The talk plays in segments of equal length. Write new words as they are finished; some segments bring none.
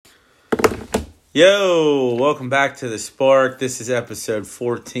Yo, welcome back to The Spark. This is episode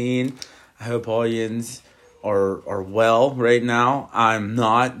 14. I hope all yins are well right now. I'm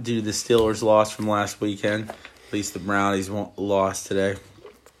not due to the Steelers' loss from last weekend. At least the Brownies lost today.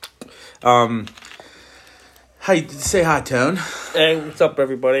 Hi, say hi, Tone. Hey, what's up,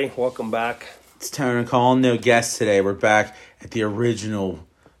 everybody? Welcome back. It's Tone and Colin. No guests today. We're back at the original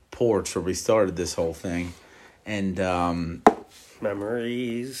porch where we started this whole thing. And,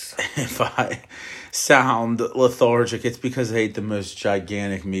 Memories. if I sound lethargic, it's because I ate the most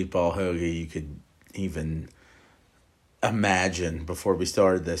gigantic meatball hoagie you could even imagine before we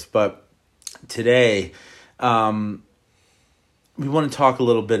started this. But today, we want to talk a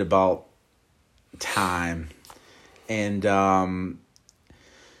little bit about time. And,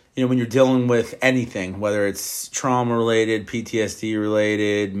 when you're dealing with anything, whether it's trauma-related,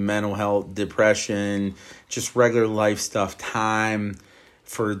 PTSD-related, mental health, depression, just regular life stuff, time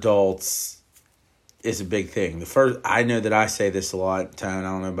for adults is a big thing. I know that I say this a lot, Tone, I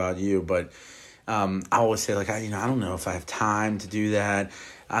don't know about you, but I always say, I don't know if I have time to do that.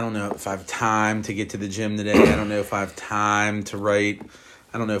 I don't know if I have time to get to the gym today. I don't know if I have time to write.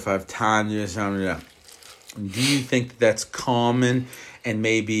 I don't know if I have time to do this. Do you think that's common and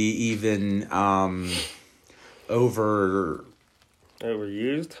maybe even Overused?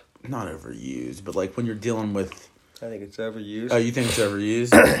 Not overused, but when you're dealing with... I think it's overused. Oh, you think it's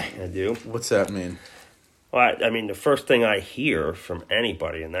overused? I do. What's that mean? Well, I mean, the first thing I hear from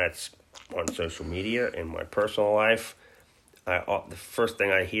anybody, and that's on social media, in my personal life, the first thing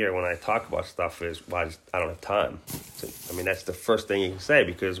I hear when I talk about stuff is, well, I don't have time. That's the first thing you can say,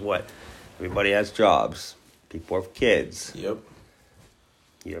 because what? Everybody has jobs. People have kids. Yep.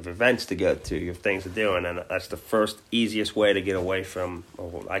 You have events to go to. You have things to do, and then that's the first easiest way to get away from.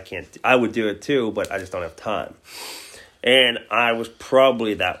 Oh, I would do it too, but I just don't have time. And I was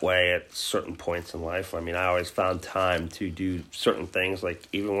probably that way at certain points in life. I always found time to do certain things.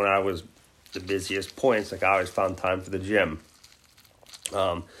 Even when I was the busiest points, I always found time for the gym.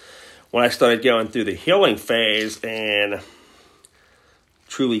 When I started going through the healing phase and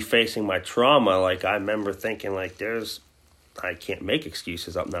truly facing my trauma, I remember thinking, I can't make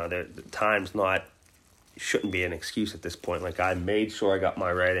excuses up now. The time's shouldn't be an excuse at this point. I made sure I got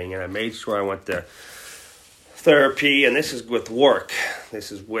my writing, and I made sure I went to therapy, and this is with work.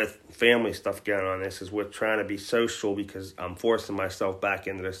 This is with family stuff going on. This is with trying to be social, because I'm forcing myself back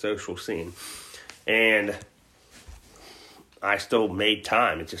into the social scene. And I still made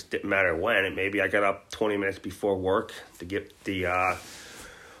time. It just didn't matter when. And maybe I got up 20 minutes before work to get the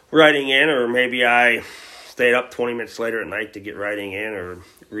writing in, or maybe I stayed up 20 minutes later at night to get writing in or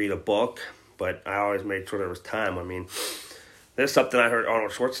read a book, but I always made sure there was time. There's something I heard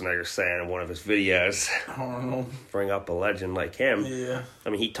Arnold Schwarzenegger saying in one of his videos. Bring up a legend like him. Yeah.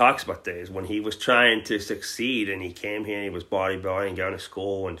 He talks about days when he was trying to succeed, and he came here and he was bodybuilding, going to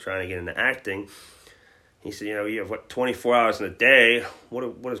school and trying to get into acting. He said, you have 24 hours in a day.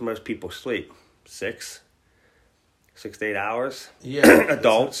 What does most people sleep? 6 to 8 hours? Yeah.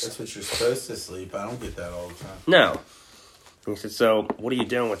 Adults. That's what you're supposed to sleep. I don't get that all the time. No. He said, so what are you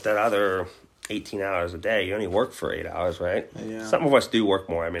doing with that other 18 hours a day? You only work for 8 hours, right? Yeah. Some of us do work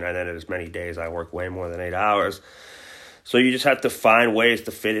more. I know there's many days I work way more than 8 hours. So you just have to find ways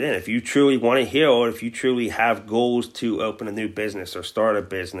to fit it in. If you truly want to heal, if you truly have goals to open a new business or start a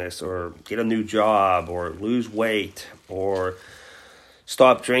business or get a new job or lose weight or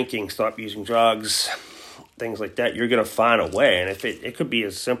stop drinking, stop using drugs, things like that, you're going to find a way. And if it could be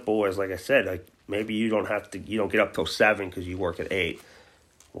as simple as, like I said, maybe you don't get up till 7 because you work at 8.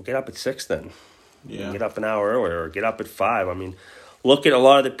 Well, get up at 6 then. Yeah. Get up an hour earlier, or get up at 5. Look at a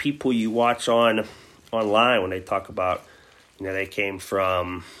lot of the people you watch online when they talk about, they came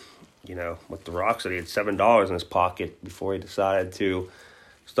from, with The Rock, so he had $7 in his pocket before he decided to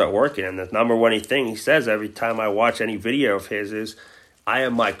start working. And the number one thing he says every time I watch any video of his is, I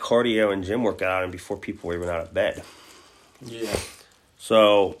have my cardio and gym workout and before people were even out of bed. Yeah.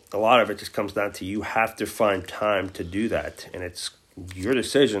 So a lot of it just comes down to you have to find time to do that. And it's your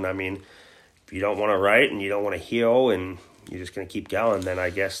decision. If you don't want to write and you don't want to heal and you're just going to keep going, then I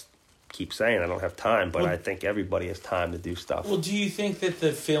guess keep saying I don't have time. But I think everybody has time to do stuff. Well, do you think that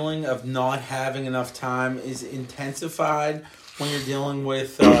the feeling of not having enough time is intensified when you're dealing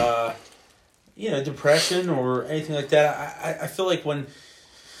with depression or anything like that? I feel like when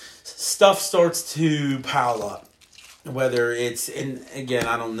stuff starts to pile up, whether it's in, again,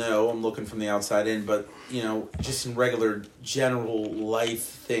 I don't know, I'm looking from the outside in, but, just in regular general life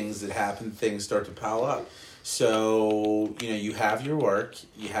things that happen, things start to pile up. So, you have your work,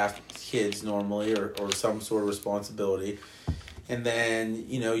 you have kids normally or some sort of responsibility, and then,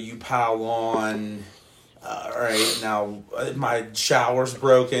 you pile on, all right, now my shower's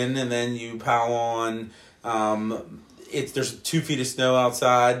broken, and then you pile on, there's 2 feet of snow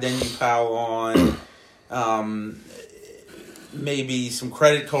outside, then you pile on, maybe some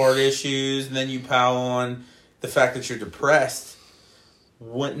credit card issues, and then you pile on the fact that you're depressed.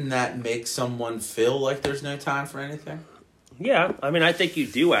 Wouldn't that make someone feel like there's no time for anything? Yeah, I mean, I think you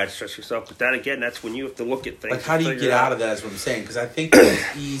do add stress yourself, but that again, that's when you have to look at things. Like, how do you get out of that? Is what I'm saying, because I think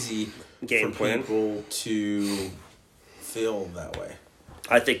it's easy Game for plan. people to feel that way.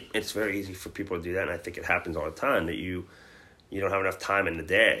 I think it's very easy for people to do that, and I think it happens all the time that you don't have enough time in the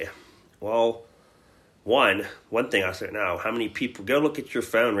day. Well, one thing I say now: how many people go look at your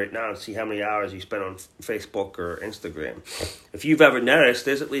phone right now and see how many hours you spend on Facebook or Instagram? If you've ever noticed,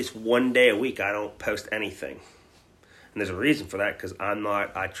 there's at least one day a week I don't post anything. And there's a reason for that, because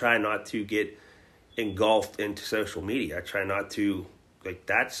I try not to get engulfed into social media. I try not to,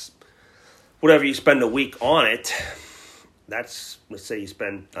 that's whatever you spend a week on it. That's, let's say you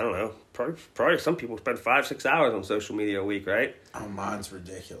spend, I don't know, probably some people spend 5-6 hours on social media a week, right? Oh, mine's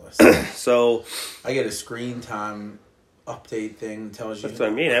ridiculous. So I get a screen time update thing that tells you. That's what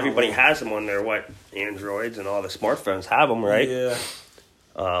I mean. Everybody has them on their, Androids, and all the smartphones have them, right? Yeah.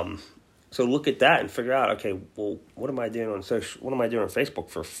 So look at that and figure out, okay, well, what am I doing on Facebook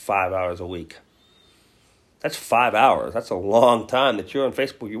for 5 hours a week? That's 5 hours. That's a long time that you're on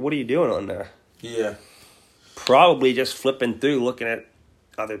Facebook. What are you doing on there? Yeah. Probably just flipping through, looking at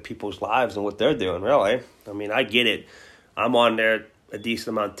other people's lives and what they're doing, really. I mean, I get it. I'm on there a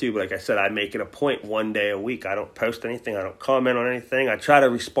decent amount too, but like I said, I make it a point one day a week. I don't post anything. I don't comment on anything. I try to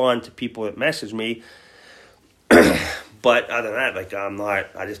respond to people that message me. But other than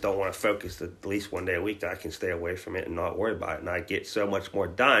that, I just don't want to focus at least one day a week that I can stay away from it and not worry about it. And I get so much more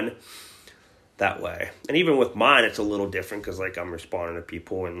done that way. And even with mine, it's a little different because, I'm responding to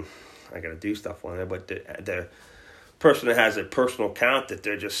people and I got to do stuff on there. But the person that has a personal account that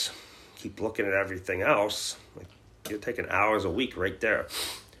they're just keep looking at everything else, you're taking hours a week right there.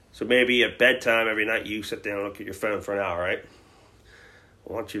 So maybe at bedtime every night you sit down and look at your phone for an hour, right?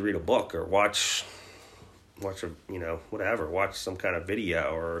 Why don't you read a book or watch watch some kind of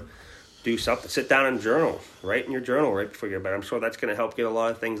video or do something. Sit down and journal. Write in your journal right before you go to bed. I'm sure that's going to help get a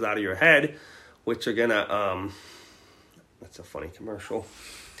lot of things out of your head, which are going to, that's a funny commercial.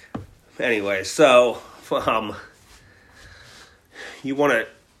 Anyway, so, you want to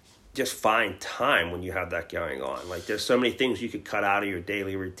just find time when you have that going on. There's so many things you could cut out of your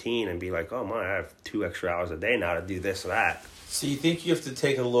daily routine and be like, oh, man, I have 2 extra hours a day now to do this or that. So you think you have to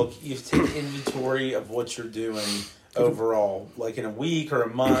take a look, you have to take inventory of what you're doing overall, in a week or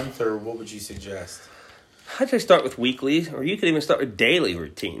a month, or what would you suggest? I'd say start with weekly, or you could even start with daily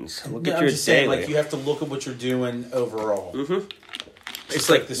routines. Look at your daily. Saying, you have to look at what you're doing overall. Mm-hmm. It's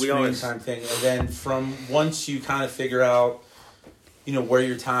like the screen time thing. And then once you kind of figure out, where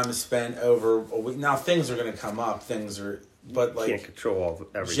your time is spent over a week. Now, things are going to come up. But you can't control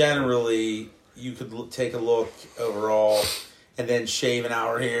everything. Generally, you could take a look overall. And then shave an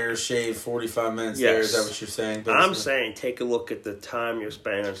hour here, shave 45 minutes there. Is that what you're saying? Basically? I'm saying take a look at the time you're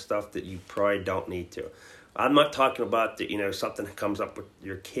spending on stuff that you probably don't need to. I'm not talking about something that comes up with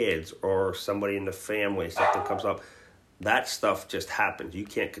your kids or somebody in the family, something comes up. That stuff just happens. You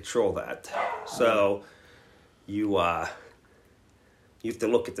can't control that. So you have to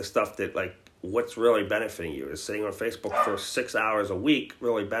look at the stuff that, what's really benefiting you. Is sitting on Facebook for 6 hours a week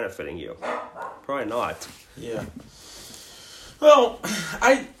really benefiting you? Probably not. Yeah. Well,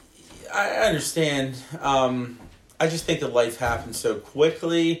 I understand. I just think that life happens so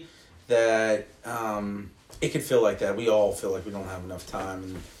quickly that it can feel like that. We all feel like we don't have enough time.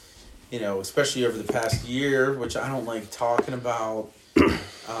 And, especially over the past year, which I don't like talking about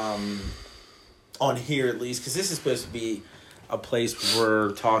on here at least, because this is supposed to be a place where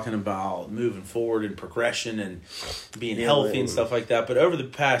we're talking about moving forward and progression and being healthy and stuff like that. But over the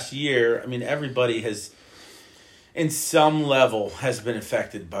past year, everybody has, in some level, has been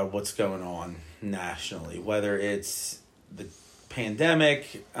affected by what's going on nationally, whether it's the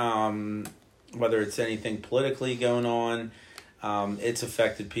pandemic, whether it's anything politically going on. It's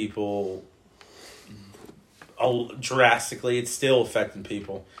affected people drastically. It's still affecting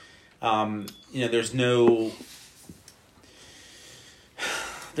people. There's no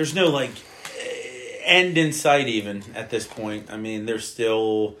end in sight even at this point. There's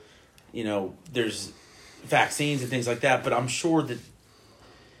still, there's vaccines and things like that, but I'm sure that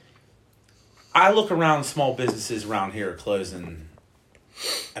I look around, small businesses around here are closing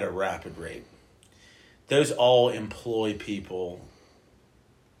at a rapid rate. Those all employ people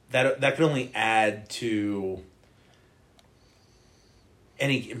that could only add to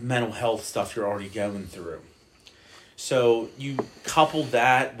any mental health stuff you're already going through. So you couple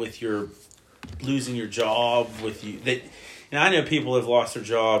that with your losing your job, with you that, and I know people have lost their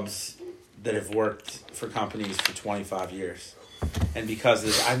jobs that have worked for companies for 25 years. And because of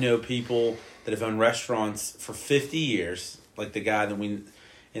this, I know people that have owned restaurants for 50 years, like the guy that we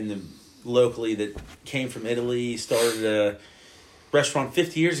in the locally that came from Italy, started a restaurant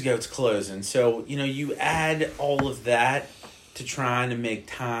 50 years ago, it's closing. So, you add all of that to trying to make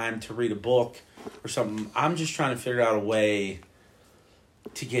time to read a book or something. I'm just trying to figure out a way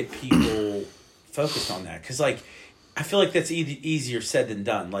to get people focused on that. Because, I feel like that's easier said than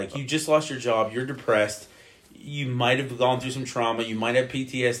done. Like, you just lost your job, you're depressed, you might have gone through some trauma, you might have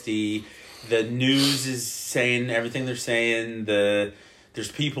PTSD, the news is saying everything they're saying,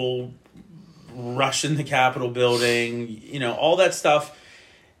 there's people rushing the Capitol building, all that stuff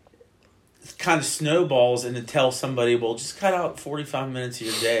kind of snowballs, and to tell somebody, well, just cut out 45 minutes of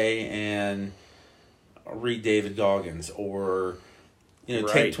your day and read David Goggins, or,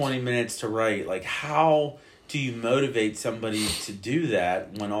 take 20 minutes to write. Like, how do you motivate somebody to do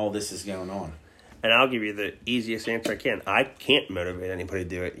that when all this is going on? And I'll give you the easiest answer I can. I can't motivate anybody to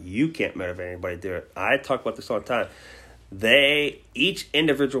do it. You can't motivate anybody to do it. I talk about this all the time. Each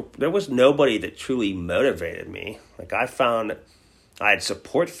individual, there was nobody that truly motivated me. Like, I found I had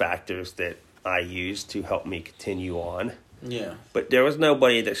support factors that I used to help me continue on. Yeah. But there was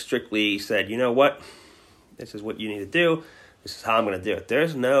nobody that strictly said, you know what, this is what you need to do. This is how I'm going to do it.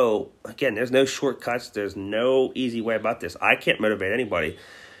 There's no shortcuts. There's no easy way about this. I can't motivate anybody.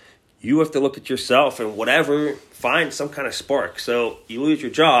 You have to look at yourself and find some kind of spark. So you lose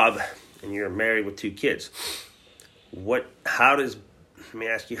your job and you're married with 2 kids. Let me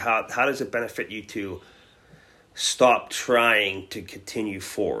ask you, how does it benefit you to stop trying to continue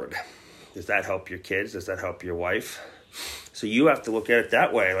forward? Does that help your kids? Does that help your wife? So you have to look at it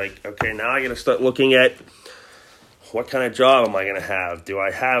that way. Like, okay, now I got to start looking at what kind of job am I going to have? Do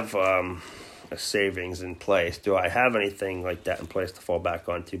I have a savings in place? Do I have anything like that in place to fall back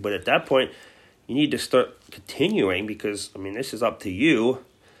onto? But at that point, you need to start continuing, because, this is up to you.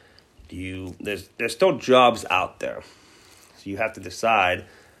 There's still jobs out there. So you have to decide,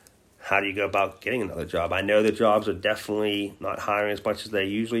 how do you go about getting another job? I know the jobs are definitely not hiring as much as they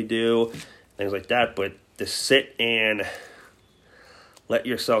usually do, things like that, but to sit and let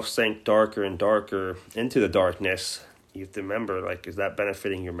yourself sink darker and darker into the darkness, you have to remember, is that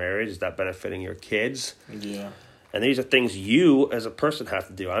benefiting your marriage? Is that benefiting your kids? Yeah. And these are things you as a person have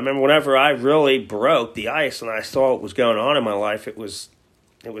to do. I remember whenever I really broke the ice and I saw what was going on in my life, it was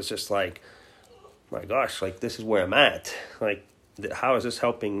just like, my gosh, this is where I'm at. How is this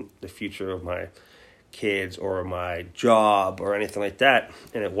helping the future of my kids or my job or anything like that?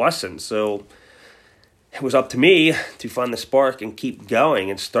 And it wasn't. So it was up to me to find the spark and keep going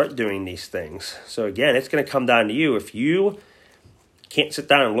and start doing these things. So again, it's going to come down to you. If you can't sit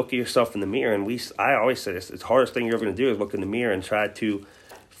down and look at yourself in the mirror, and I always say this, the hardest thing you're ever going to do is look in the mirror and try to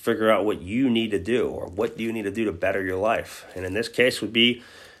figure out what you need to do, or what do you need to do to better your life. And in this case would be,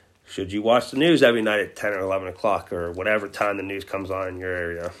 should you watch the news every night at 10 or 11 o'clock or whatever time the news comes on in your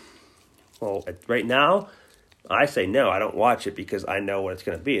area? Well, right now, I say no, I don't watch it, because I know what it's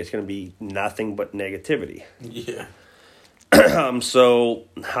going to be. It's going to be nothing but negativity. Yeah. So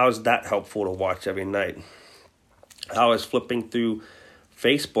how is that helpful to watch every night? How is flipping through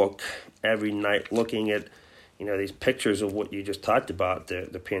Facebook every night, looking at these pictures of what you just talked about,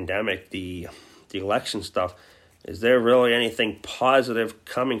 the pandemic, the election stuff, is there really anything positive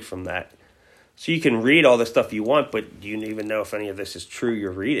coming from that? So you can read all the stuff you want, but do you even know if any of this is true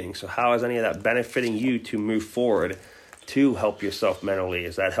you're reading? So how is any of that benefiting you to move forward, to help yourself mentally?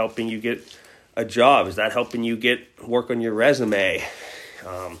 Is that helping you get a job? Is that helping you work on your resume?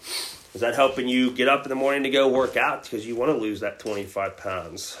 Is that helping you get up in the morning to go work out because you want to lose that 25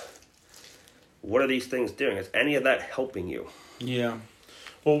 pounds? What are these things doing? Is any of that helping you? Yeah.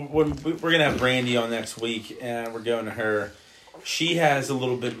 Well, we're going to have Brandy on next week, and we're going to her. She has a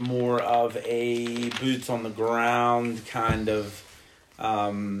little bit more of a boots on the ground kind of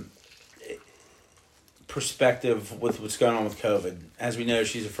perspective with what's going on with COVID. As we know,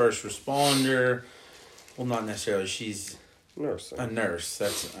 she's a first responder. Well, not necessarily. She's a nurse.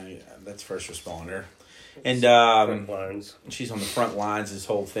 That's first responder. And front lines. She's on the front lines, this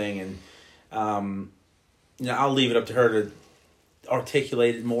whole thing. And I'll leave it up to her to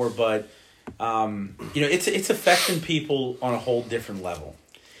articulate it more, but it's affecting people on a whole different level.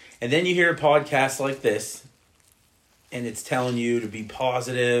 And then you hear a podcast like this, and it's telling you to be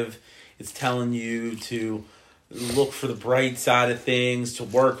positive. It's telling you to look for the bright side of things, to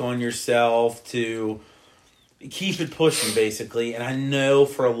work on yourself, to keep it pushing, basically. And I know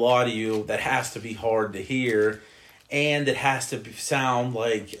for a lot of you that has to be hard to hear, and it has to sound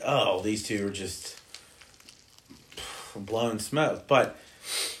like, oh, these two are just blowing smoke. But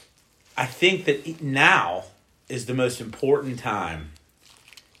I think that now is the most important time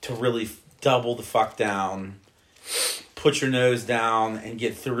to really double the fuck down, put your nose down, and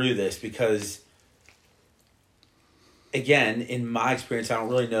get through this. Because, again, in my experience, I don't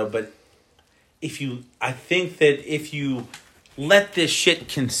really know, but I think that if you let this shit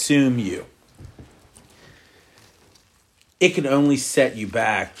consume you, it can only set you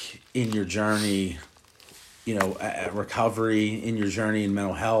back in your journey, at recovery, in your journey in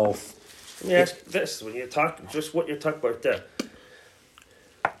mental health. Yes, this when you talk, just what you're talking about there.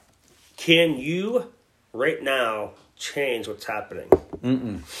 Can you right now change what's happening?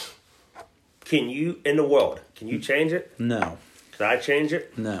 Mm-mm. Can you in the world? Can you change it? No. Can I change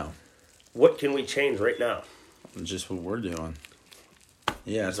it? No. What can we change right now? Just what we're doing.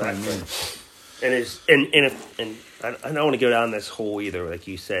 Yeah, that's exactly what I mean. And I don't want to go down this hole either, like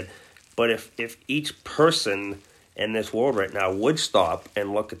you said. But if each person in this world right now would stop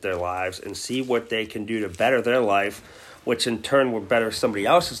and look at their lives and see what they can do to better their life, which in turn would better somebody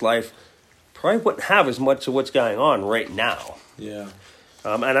else's life, probably wouldn't have as much of what's going on right now. Yeah.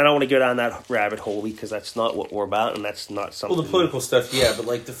 And I don't want to go down that rabbit hole because that's not what we're about, and that's not something. Well, the political stuff, yeah, but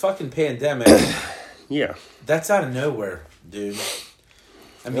like the fucking pandemic, yeah, that's out of nowhere, dude.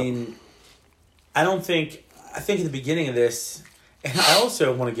 I mean, I think at the beginning of this, and I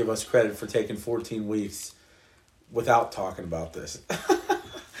also want to give us credit for taking 14 weeks without talking about this.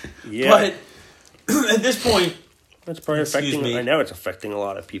 Yeah. But at this point, it's probably affecting. I know it's affecting a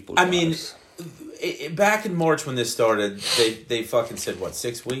lot of people. I mean, back in March when this started, they fucking said, what,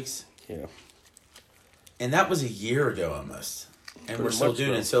 6 weeks? Yeah. And that was a year ago almost. And Pretty we're still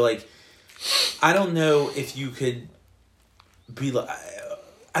doing so. it. So, like, I don't know if you could be like...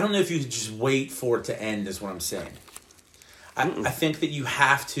 I don't know if you could just wait for it to end, is what I'm saying. I think that you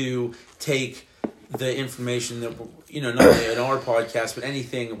have to take the information that, not only in our podcast, but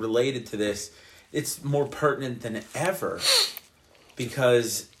anything related to this, it's more pertinent than ever.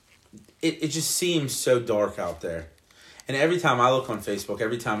 Because it just seems so dark out there. And every time I look on Facebook,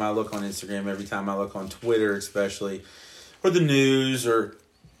 every time I look on Instagram, every time I look on Twitter especially, or the news, or,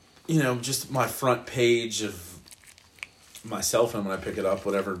 just my front page of my cell phone when I pick it up,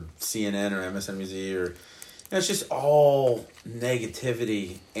 whatever, CNN or MSNBC, or it's just all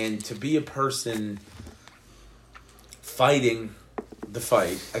negativity. And to be a person fighting the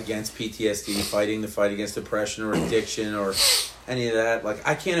fight against PTSD, fighting the fight against depression or addiction or any of that, like,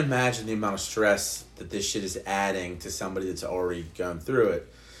 I can't imagine the amount of stress that this shit is adding to somebody that's already gone through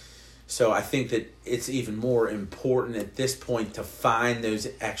it. So I think that it's even more important at this point to find those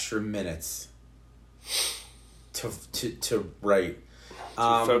extra minutes to write.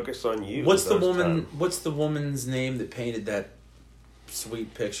 Focus on you. What's the woman's name that painted that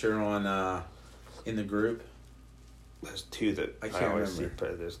sweet picture on in the group? There's two that I can't remember. See, but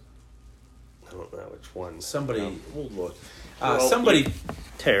I don't know which one. Somebody, we'll look. Somebody,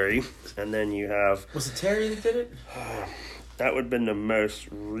 Terry, and then you have. Was it Terry that did it? That would have been the most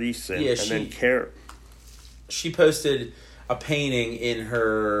recent. Yeah, then she posted a painting in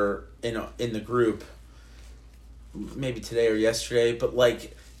her in the group, maybe today or yesterday. But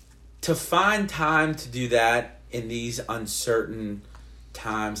like, to find time to do that in these uncertain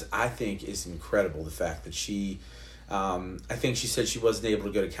times, I think is incredible. The fact that she. I think she said she wasn't able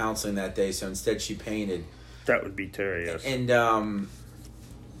to go to counseling that day, so instead she painted. That would be Terry, yes. And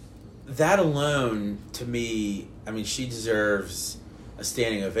that alone, to me, I mean, she deserves a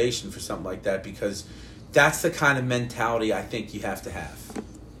standing ovation for something like that, because that's the kind of mentality I think you have to have.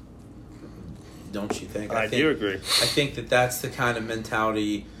 Don't you think? I do agree. I think that that's the kind of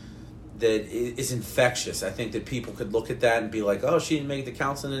mentality that is infectious. I think that people could look at that and be like, oh, she didn't make the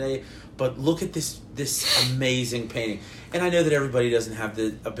counseling today, but look at this amazing painting. And I know that everybody doesn't have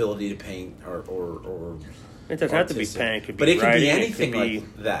the ability to paint or it doesn't have to be paint. It could be but it writing, could be anything could be,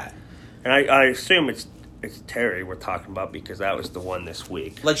 like that. And I assume it's Terry we're talking about, because that was the one this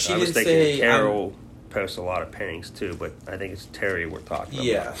week. Like, she I was didn't thinking say Carol posts a lot of paintings too, but I think it's Terry we're talking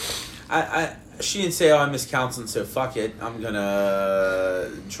about. Yeah. She didn't say, oh, I miss counseling, so fuck it. I'm going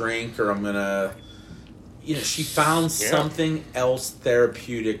to drink, or I'm going to... she found something else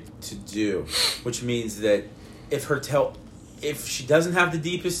therapeutic to do, which means that if she doesn't have the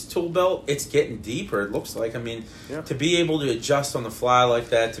deepest tool belt, it's getting deeper, it looks like. I mean, to be able to adjust on the fly like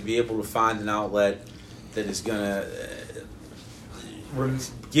that, to be able to find an outlet that is going to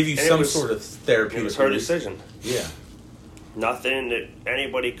give you some sort of therapeutic... It was her decision. Yeah. nothing that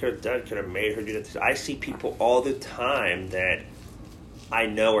anybody could have done could have made her do that. I see people all the time that I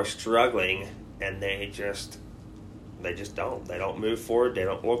know are struggling, and they just don't. They don't move forward. They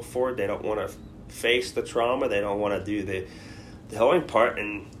don't look forward. They don't want to face the trauma. They don't want to do the healing part,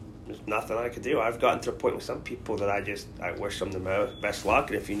 and there's nothing I could do. I've gotten to a point with some people that I wish them the best luck,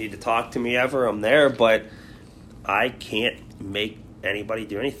 and if you need to talk to me ever, I'm there, but I can't make anybody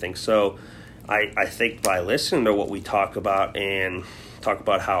do anything. So I think by listening to what we talk about and talk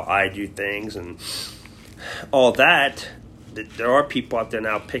about how I do things and all that, there are people out there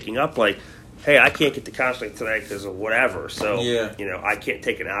now picking up like, hey, I can't get to counseling today because of whatever. So, I can't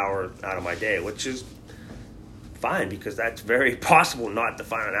take an hour out of my day, which is fine because that's very possible not to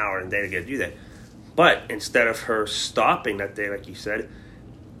find an hour in a day to get to do that. But instead of her stopping that day, like you said,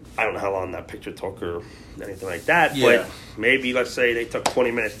 I don't know how long that picture took or anything like that, but maybe let's say they took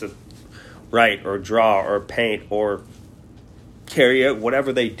 20 minutes to write or draw or paint or carry out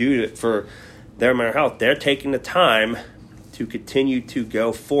whatever they do for their mental health. They're taking the time to continue to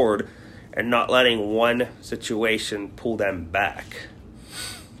go forward and not letting one situation pull them back.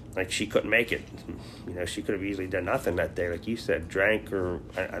 Like she couldn't make it. She could have easily done nothing that day, like you said, drank or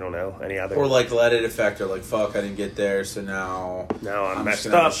I don't know, any other. Or like let it affect her, like fuck, I didn't get there, so now I'm messed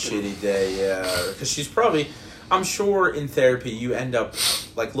just gonna up. have a shitty day, yeah. Because she's probably, I'm sure in therapy you end up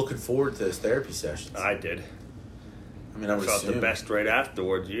like looking forward to those therapy sessions. I did. I mean, I would felt assume. the best right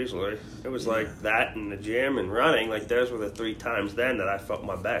afterwards. Usually, it was like that in the gym and running. Like those were the 3 times then that I felt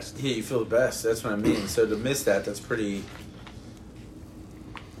my best. Yeah, you feel the best. That's what I mean. So to miss that's pretty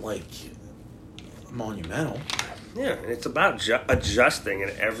like monumental. Yeah, and it's about adjusting in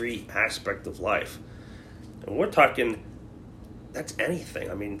every aspect of life. And we're talking, that's anything.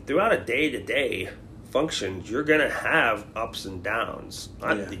 I mean, throughout a day-to-day functions, you're going to have ups and downs.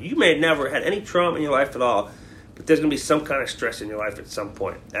 You may have never had any trauma in your life at all, but there's going to be some kind of stress in your life at some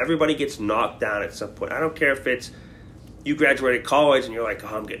point. Everybody gets knocked down at some point. I don't care if it's you graduated college and you're like,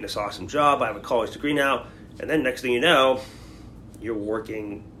 oh, I'm getting this awesome job. I have a college degree now. And then next thing you know, you're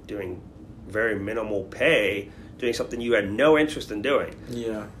working, doing very minimal pay, doing something you had no interest in doing.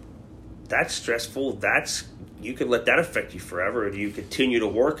 Yeah. That's stressful. You could let that affect you forever, or do you continue to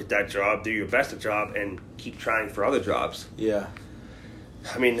work at that job, do your best at the job, and keep trying for other jobs? Yeah.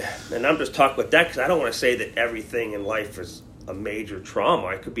 I mean, and I'm just talking with that because I don't want to say that everything in life is a major trauma.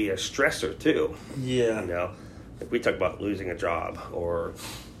 It could be a stressor too. Yeah. Like we talk about losing a job, or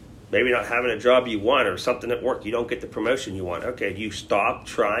maybe not having a job you want, or something at work. You don't get the promotion you want. Okay, do you stop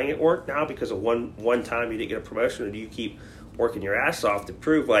trying at work now because of one time you didn't get a promotion, or do you keep working your ass off to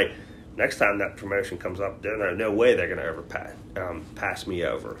prove like next time that promotion comes up, there's no way they're going to ever pass me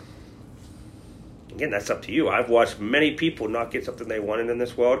over? Again, that's up to you. I've watched many people not get something they wanted in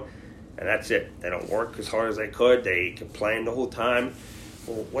this world, and that's it. They don't work as hard as they could. They complain the whole time.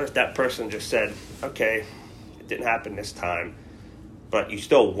 Well, what if that person just said, okay, it didn't happen this time, but you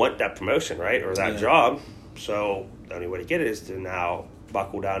still want that promotion, right, or that job? So the only way to get it is to now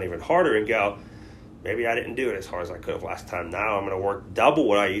buckle down even harder and go, maybe I didn't do it as hard as I could have last time. Now I'm going to work double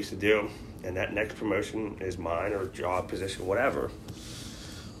what I used to do, and that next promotion is mine, or job, position, whatever.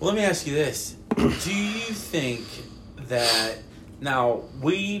 Well, let me ask you this. Do you think that, now,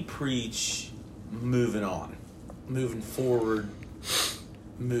 we preach moving on, moving forward,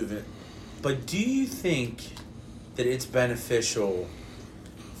 but do you think that it's beneficial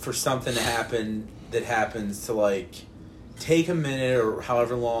for something to happen that happens to, like, take a minute or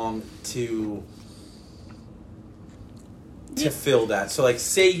however long to fill that? So, like,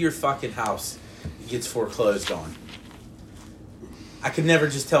 say your fucking house gets foreclosed on. I could never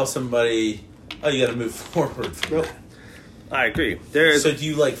just tell somebody, oh, you got to move forward from that. I agree. So do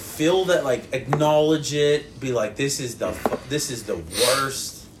you, like, feel that, like, acknowledge it, be like, this is the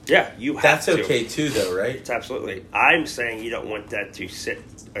worst? Yeah, you have That's to. That's okay, too, though, right? It's absolutely. I'm saying you don't want that to sit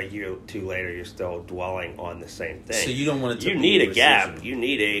a year or two later. You're still dwelling on the same thing. So you don't want it to You need a gap. You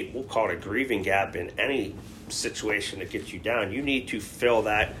need we'll call it a grieving gap in any situation that gets you down. You need to fill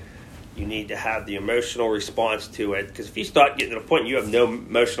that. You need to have the emotional response to it. Because if you start getting to the point you have no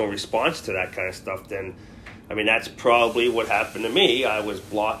emotional response to that kind of stuff, then, I mean, that's probably what happened to me. I was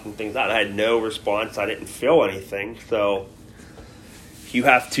blocking things out. I had no response. I didn't feel anything. So you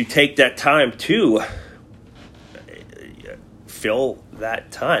have to take that time to fill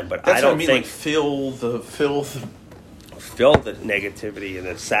that time. But That's I don't what I mean, think like, fill the negativity and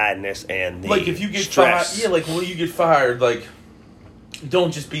the sadness and the like, if you get stress. fired, like, when you get fired, like,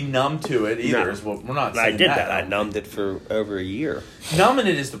 don't just be numb to it either. No. Is what we're not saying. I did that. I numbed it for over a year. Numbing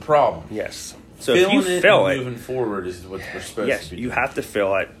it is the problem. Yes. So if Feeling you it feel and it, moving forward is what we're supposed yes, to be you doing. have to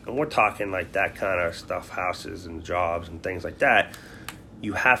feel it. And we're talking like that kind of stuff, houses and jobs and things like that.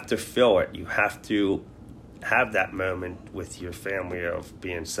 You have to feel it. You have to have that moment with your family of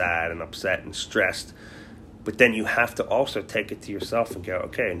being sad and upset and stressed. But then you have to also take it to yourself and go,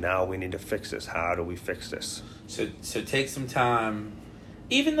 okay, now we need to fix this. How do we fix this? So take some time,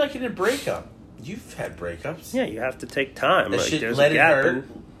 even like in a breakup. You've had breakups. Yeah, you have to take time. That Like, shit, there's let a it gap hurt.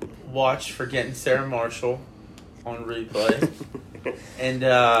 Watch Forgetting Sarah Marshall on replay. And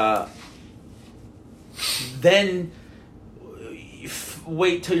then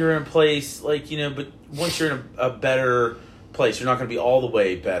wait till you're in a place, like, but once you're in a better place, you're not going to be all the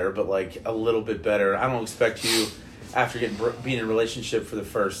way better, but like a little bit better. I don't expect you, after being in a relationship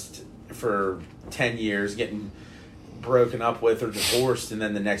for 10 years, getting broken up with or divorced, and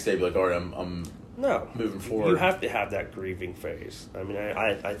then the next day be like, all right, I'm No, moving forward. You have to have that grieving phase. I mean,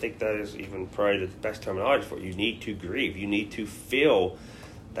 I think that is even probably the best terminology for it. You need to grieve. You need to feel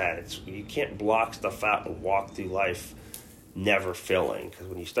that. You can't block stuff out and walk through life never feeling. Because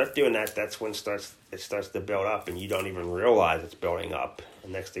when you start doing that, that's when it starts to build up, and you don't even realize it's building up.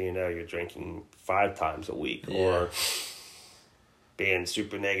 And next thing you know, you're drinking 5 times a week or being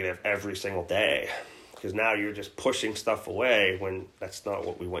super negative every single day. Because now you're just pushing stuff away when that's not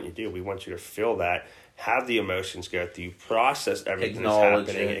what we want you to do. We want you to feel that, have the emotions go through, process everything that's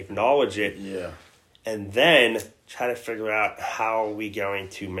happening, acknowledge it, and then try to figure out how are we going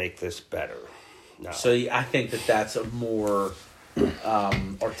to make this better. No. So I think that's a more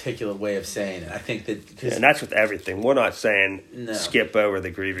articulate way of saying it. I think that... and that's with everything. We're not saying skip over the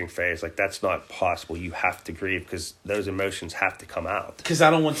grieving phase. Like, that's not possible. You have to grieve because those emotions have to come out. Because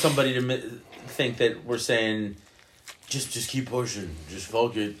I don't want somebody to think that we're saying just keep pushing, just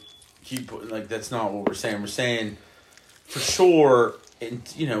fuck it, like, that's not what we're saying. We're saying for sure, and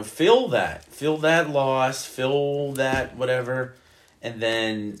feel that loss, feel that whatever, and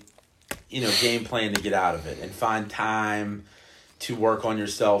then game plan to get out of it, and find time to work on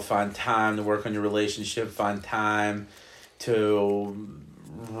yourself, find time to work on your relationship, find time to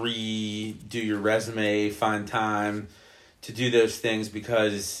redo your resume, find time to do those things,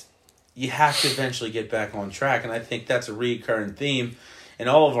 because you have to eventually get back on track. And I think that's a recurring theme in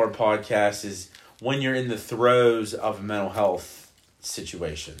all of our podcasts, is when you're in the throes of a mental health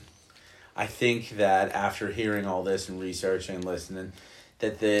situation. I think that after hearing all this and researching and listening,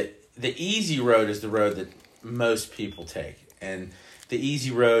 that the easy road is the road that most people take. And the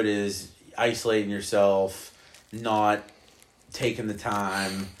easy road is isolating yourself, not taking the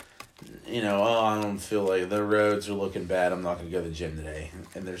time, I don't feel like the roads are looking bad, I'm not going to go to the gym today.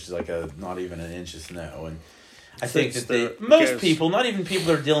 And there's like not even an inch of snow. And I think that most people, not even people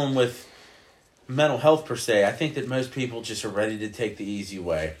that are dealing with mental health per se, I think that most people just are ready to take the easy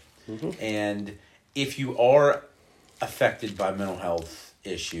way. Mm-hmm. And if you are affected by mental health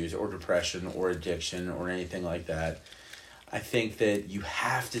issues or depression or addiction or anything like that, I think that you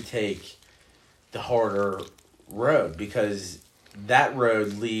have to take the harder road, because that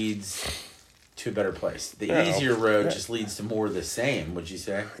road leads to a better place. The easier road just leads to more of the same, would you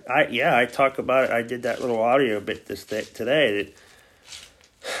say? I talk about it. I did that little audio bit today that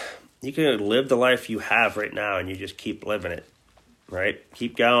you can live the life you have right now and you just keep living it, right?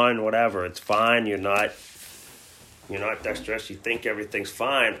 Keep going, whatever. It's fine. You're not that stressed. You think everything's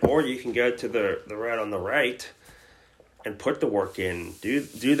fine. Or you can go to the road on the right and put the work in, do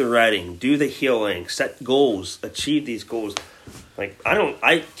the writing, do the healing, set goals, achieve these goals. Like,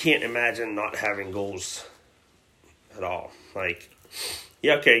 I can't imagine not having goals at all. Like,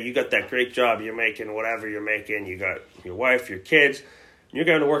 okay, you got that great job you're making, whatever you're making, you got your wife, your kids, you're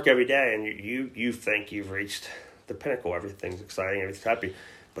going to work every day, and you think you've reached the pinnacle, everything's exciting, everything's happy,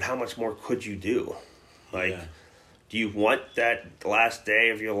 but how much more could you do? Like, do you want that last day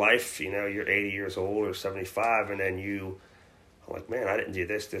of your life, you're 80 years old or 75, and then you are like, man, I didn't do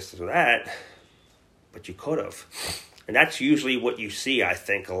this, or that, but you could have. And that's usually what you see, I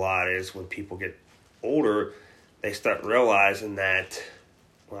think, a lot, is when people get older, they start realizing that,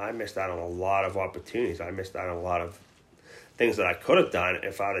 well, I missed out on a lot of opportunities. I missed out on a lot of things that I could have done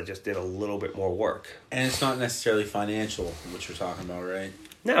if I'd have just did a little bit more work. And it's not necessarily financial, what you're talking about, right?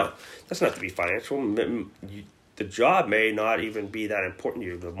 No, it doesn't have to be financial. The job may not even be that important to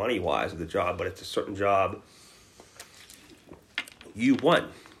you, the money-wise of the job, but it's a certain job you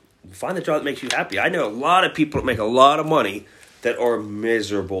want. Find the job that makes you happy. I know a lot of people that make a lot of money that are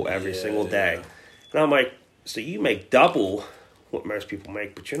miserable every single day. And I'm like, so you make double what most people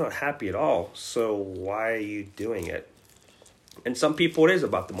make, but you're not happy at all. So why are you doing it? And some people, it is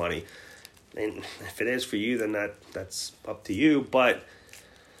about the money. And if it is for you, then that's up to you. But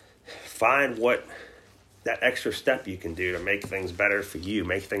find what that extra step you can do to make things better for you,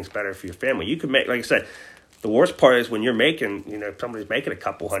 make things better for your family. You can make, like I said, the worst part is when you're making, somebody's making a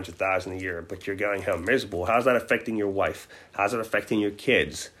couple $100,000 a year, but you're going home miserable. How's that affecting your wife? How's it affecting your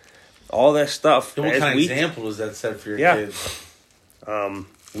kids? All that stuff. What kind of example does that set for your kids?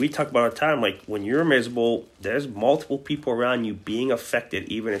 We talk about all the time, like when you're miserable, there's multiple people around you being affected,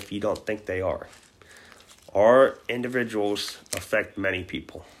 even if you don't think they are. Our individuals affect many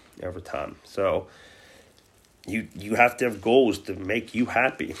people every time. So you have to have goals to make you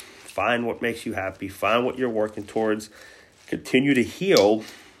happy. Find what makes you happy. Find what you're working towards. Continue to heal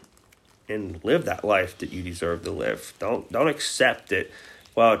and live that life that you deserve to live. Don't accept it.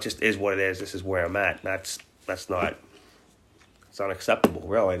 Well, it just is what it is. This is where I'm at. That's not. It's unacceptable,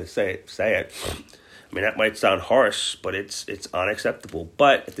 really, to say it. I mean, that might sound harsh, but it's unacceptable.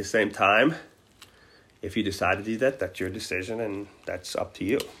 But at the same time, if you decide to do that, that's your decision, and that's up to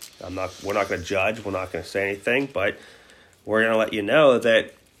you. We're not going to judge. We're not going to say anything, but we're going to let you know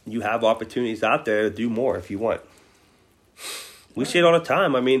that you have opportunities out there to do more if you want. We see it all the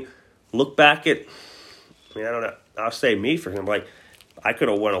time. I mean, look back at. I don't know. I'll say me for him. Like, I could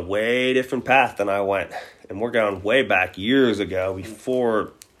have went a way different path than I went, and we're going way back years ago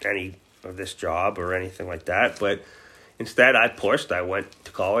before any of this job or anything like that. But instead, I pushed. I went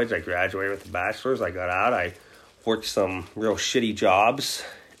to college. I graduated with a bachelor's. I got out. I worked some real shitty jobs,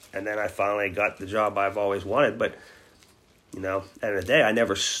 and then I finally got the job I've always wanted. But, at the end of the day, I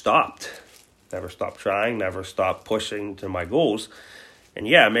never stopped. Never stopped trying. Never stopped pushing to my goals. And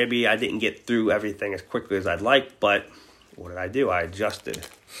yeah, maybe I didn't get through everything as quickly as I'd like, but what did I do? I adjusted.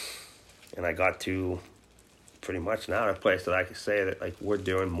 And I got to pretty much now in a place that I can say that, like, we're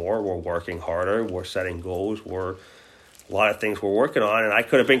doing more. We're working harder. We're setting goals. A lot of things we're working on, and I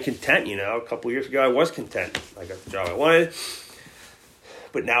could have been content, a couple of years ago I was content. I got the job I wanted,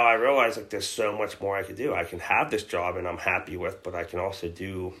 but now I realize, like, there's so much more I could do. I can have this job and I'm happy with, but I can also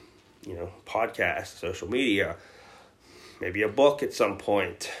do, podcasts, social media, maybe a book at some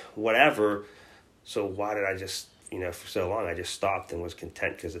point, whatever. So why did I just, for so long I just stopped and was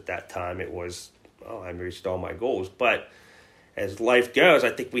content, because at that time it was, I reached all my goals. But as life goes, I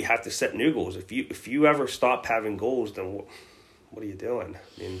think we have to set new goals. If you ever stop having goals, then what are you doing?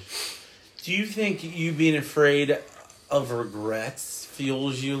 Do you think you being afraid of regrets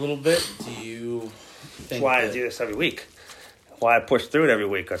fuels you a little bit? Do you think that's why I do this every week. That's why I push through it every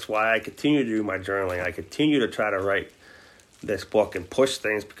week. That's why I continue to do my journaling. I continue to try to write this book and push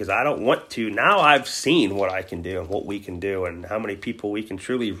things, because I don't want to. Now I've seen what I can do and what we can do and how many people we can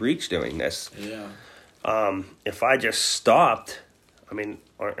truly reach doing this. Yeah. If I just stopped, aren't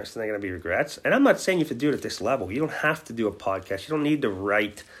there going to be regrets? And I'm not saying you have to do it at this level. You don't have to do a podcast. You don't need to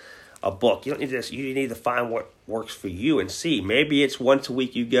write a book. You don't need this. You need to find what works for you and see. Maybe it's once a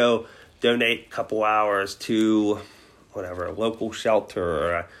week you go donate a couple hours to whatever, a local shelter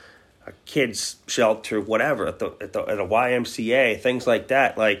or a kids shelter, whatever, at a YMCA, things like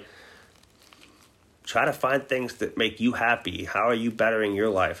that. Like, try to find things that make you happy. How are you bettering your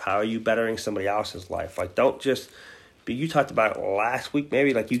life? How are you bettering somebody else's life? Like, don't just, but you talked about it last week,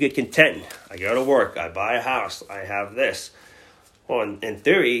 maybe, like, you get content. I go to work, I buy a house, I have this. Well, in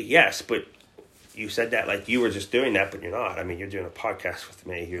theory, yes, but you said that like you were just doing that, but you're not. You're doing a podcast with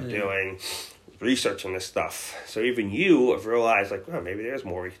me. You're doing research on this stuff. So even you have realized, like, maybe there's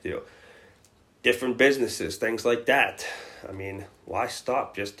more we could do. Different businesses, things like that. Why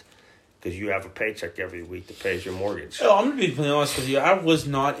stop just because you have a paycheck every week that pays your mortgage? Oh, I'm going to be completely honest with you. I was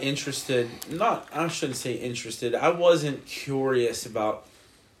not interested. I shouldn't say interested. I wasn't curious about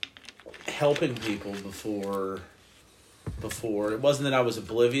helping people before. It wasn't that I was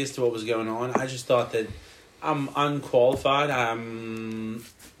oblivious to what was going on. I just thought that I'm unqualified.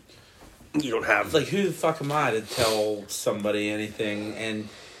 You don't have... Like, who the fuck am I to tell somebody anything? And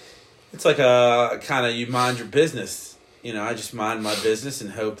it's like a kind of, you mind your business. I just mind my business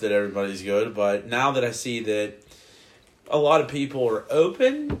and hope that everybody's good. But now that I see that a lot of people are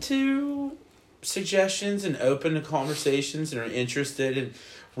open to suggestions and open to conversations and are interested, and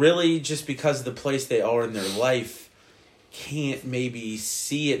really just because of the place they are in their life can't maybe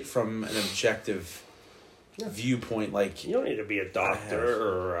see it from an objective viewpoint. Like, you don't need to be a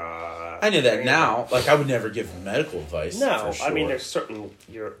doctor or I know that now. Like, I would never give medical advice. No, for sure. there's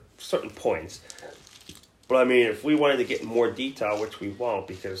certain points. But if we wanted to get in more detail, which we won't,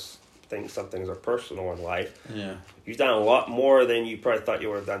 because some things are personal in life. Yeah. You've done a lot more than you probably thought you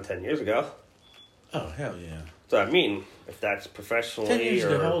would have done 10 years ago. Oh, hell yeah. So, if that's professionally 10 years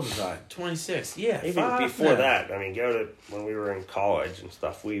ago, how old was I? 26. Yeah, even before that. Go to when we were in college and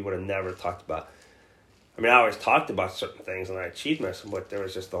stuff, we would have never talked about. I mean, I always talked about certain things and I achieved them, but there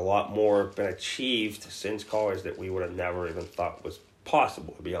was just a lot more been achieved since college that we would have never even thought was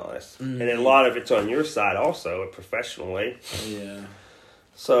possible, to be honest. Mm-hmm. And then a lot of it's on your side also, professionally. Yeah.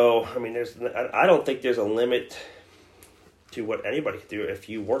 So, I mean, I don't think there's a limit to what anybody can do if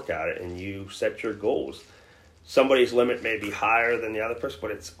you work at it and you set your goals. Somebody's limit may be higher than the other person,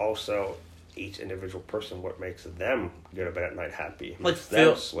 but it's also each individual person what makes them go to bed at night happy. Like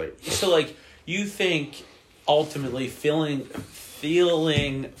them sleep. So, like, you think ultimately feeling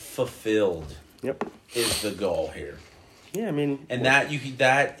fulfilled. Yep. Is the goal here. Yeah, I mean, and is you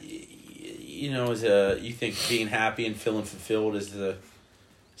think being happy and feeling fulfilled is the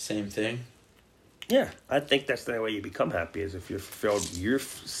same thing? Yeah, I think that's the way you become happy, is if you're fulfilled. Your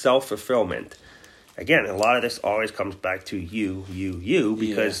self-fulfillment. Again, a lot of this always comes back to you,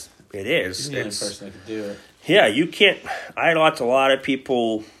 because it is. You're the only person that can do it. Yeah, you can't. I watch a lot of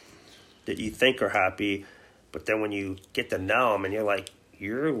people that you think are happy, but then when you get to know them and you're like,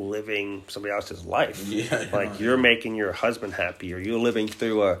 you're living somebody else's life. Yeah, like you're making your husband happy, or you're living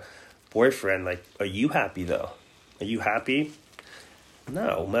through a boyfriend. Like, are you happy though? Are you happy?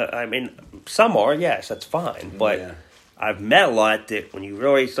 No. I mean, some are, yes, that's fine. But I've met a lot that when you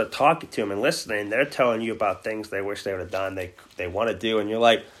really start talking to them and listening, they're telling you about things they wish they would have done, they want to do, and you're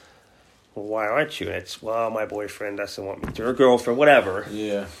like, well, why aren't you? And it's, well, my boyfriend doesn't want me to, or girlfriend, whatever.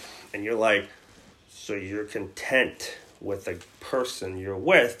 Yeah. And you're like, so you're content with the person you're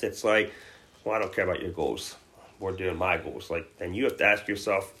with. It's like, well, I don't care about your goals. We're doing my goals. Like, then you have to ask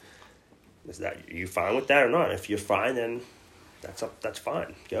yourself, are you fine with that or not? If you're fine, then that's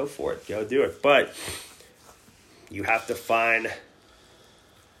fine. Go for it. Go do it. But you have to find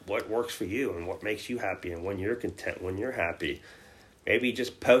what works for you and what makes you happy, and when you're content, when you're happy. Maybe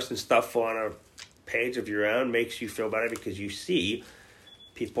just posting stuff on a page of your own makes you feel better because you see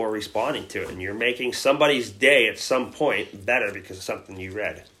people are responding to it, and you're making somebody's day at some point better because of something you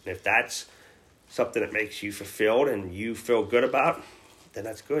read. And if that's something that makes you fulfilled and you feel good about, then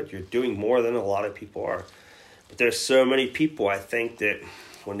that's good. You're doing more than a lot of people are. But there's so many people, I think, that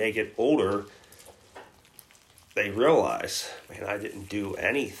when they get older, they realize, man, I didn't do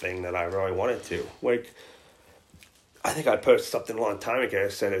anything that I really wanted to. Like, I think I posted something a long time ago. I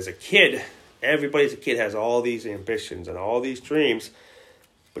said, as a kid, everybody's a kid has all these ambitions and all these dreams.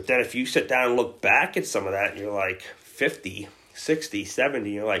 But then if you sit down and look back at some of that, and you're like 50, 60,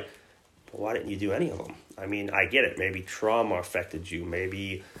 70, you're like, well, why didn't you do any of them? I mean, I get it. Maybe trauma affected you.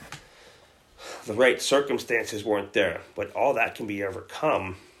 Maybe the right circumstances weren't there. But all that can be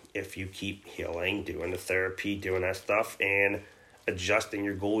overcome if you keep healing, doing the therapy, doing that stuff, and adjusting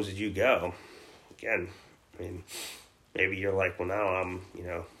your goals as you go. Again, I mean, maybe you're like, well, now I'm,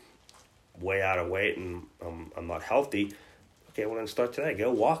 way out of weight and I'm not healthy. Okay, well, then start today. Go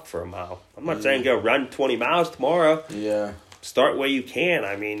walk for a mile. I'm not saying go run 20 miles tomorrow. Yeah. Start where you can.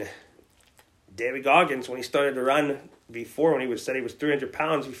 I mean, David Goggins, when he started to run before, when he said he was 300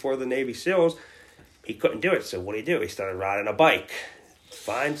 pounds before the Navy SEALs, he couldn't do it. So what did he do? He started riding a bike.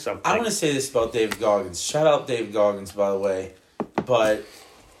 Find something. I want to say this about David Goggins. Shout out David Goggins, by the way. But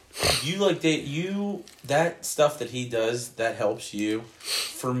that stuff that he does, that helps you.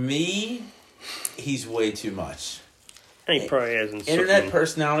 For me, he's way too much. And he probably isn't. Internet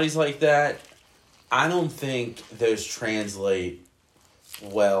personalities like that, I don't think those translate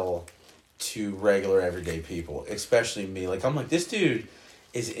well to regular everyday people, especially me. Like, I'm like, this dude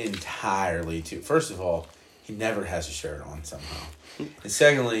is entirely too... First of all, he never has a shirt on somehow. And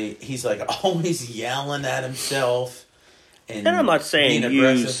secondly, he's like always yelling at himself. And I'm not saying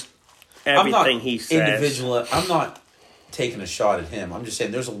use everything he says. I'm not taking a shot at him. I'm just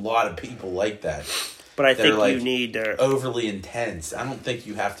saying there's a lot of people like that. But I think you need overly intense. I don't think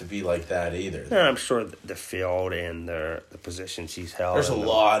you have to be like that either. No, I'm sure the field and the positions he's held. There's a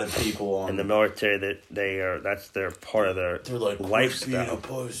lot of people in the military that that's their part of their lifestyle. Being a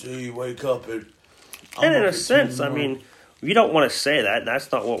pussy, wake up and in a sense, I mean, we don't want to say that.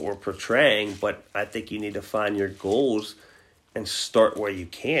 That's not what we're portraying. But I think you need to find your goals and start where you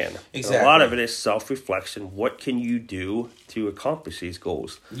can. Exactly. And a lot of it is self-reflection. What can you do to accomplish these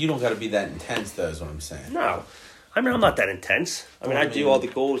goals? You don't got to be that intense, though, is what I'm saying. No. I mean, I'm not that intense. I do all the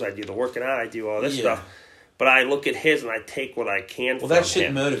goals. I do the working out. I do all this stuff. But I look at his and I take what I can from him. Well, that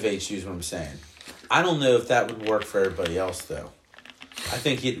shit motivates you is what I'm saying. I don't know if that would work for everybody else, though. I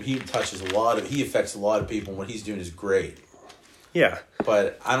think he touches he affects a lot of people, and what he's doing is great. Yeah.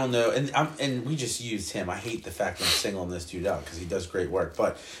 But I don't know, and we just used him. I hate the fact that I'm singling this dude out because he does great work.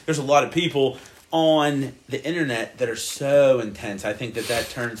 But there's a lot of people on the internet that are so intense. I think that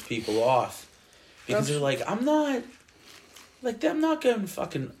turns people off because they're like, I'm not going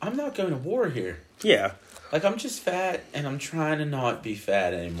to war here. Yeah. Like, I'm just fat, and I'm trying to not be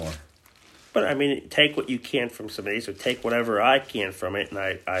fat anymore. But, I mean, take what you can from some of these, or take whatever I can from it, and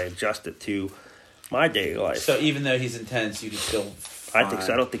I adjust it to my daily life. So even though he's intense, you can still I think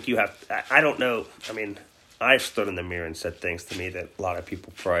so. I don't think you have... I don't know. I mean, I've stood in the mirror and said things to me that a lot of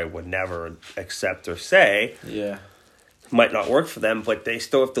people probably would never accept or say. Yeah. Might not work for them, but they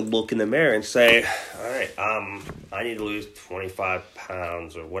still have to look in the mirror and say, all right, I need to lose 25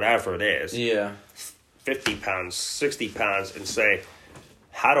 pounds or whatever it is. Yeah. 50 pounds, 60 pounds, and say,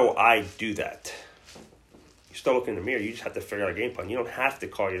 how do I do that? You still look in the mirror. You just have to figure out a game plan. You don't have to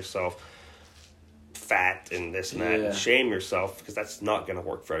call yourself fat and this and that and shame yourself, because that's not going to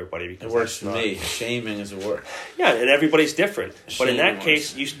work for everybody. Because it works for me. Shaming is a word. Yeah, and everybody's different. But in that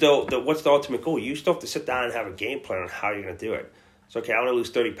case, you still, what's the ultimate goal? You still have to sit down and have a game plan on how you're going to do it. So, okay, I want to lose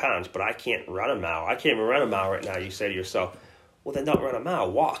 30 pounds, but I can't run a mile. I can't even run a mile right now. You say to yourself, well, then don't run a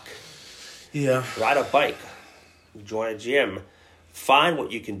mile. Walk. Yeah. Ride a bike. Join a gym. Find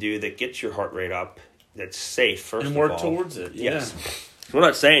what you can do that gets your heart rate up, that's safe, first of all. And work towards it. Yeah. Yes. We're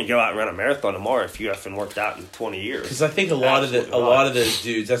not saying go out and run a marathon tomorrow if you haven't worked out in 20 years. Because I think a lot of those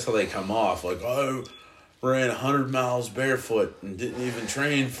dudes, that's how they come off. Like, oh, ran 100 miles barefoot and didn't even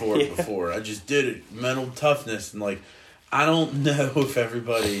train for it before. I just did it. Mental toughness. And, like, I don't know if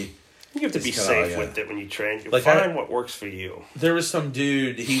everybody... You have to be safe with it when you train. Like, find what works for you. There was some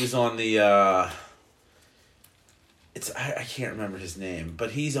dude, he was on the... I can't remember his name,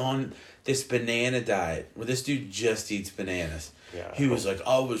 but he's on this banana diet where this dude just eats bananas. Yeah, he was like,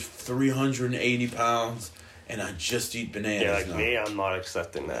 I was 380 pounds and I just eat bananas. Yeah, like now. Me, I'm not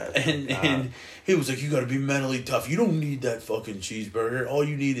accepting that. And he was like, you got to be mentally tough. You don't need that fucking cheeseburger. All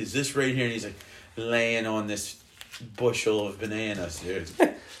you need is this right here. And he's like laying on this bushel of bananas, dude.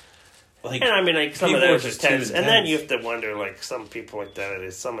 Like, and I mean, like, some of those are tense. And then you have to wonder, like, some people like that,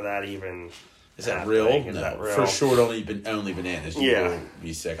 is some of that even... Is that real? No, that real? For sure, only bananas. You will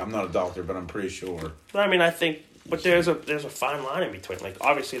be sick. I'm not a doctor, but I'm pretty sure. I mean, I think, but there's a fine line in between. Like,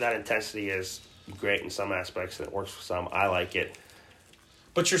 obviously, that intensity is great in some aspects, and it works for some. I like it.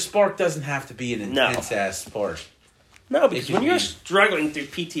 But your spark doesn't have to be an intense-ass spark. No, because when you're struggling through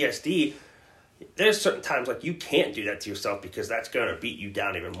PTSD, there's certain times, like, you can't do that to yourself because that's going to beat you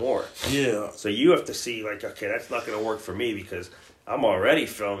down even more. Yeah. So you have to see, like, okay, that's not going to work for me because I'm already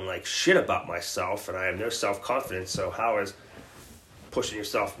feeling like shit about myself and I have no self-confidence, so how is pushing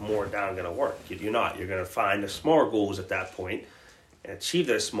yourself more down going to work? You're not. You're going to find the smaller goals at that point and achieve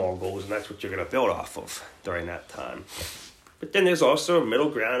those small goals, and that's what you're going to build off of during that time. But then there's also a middle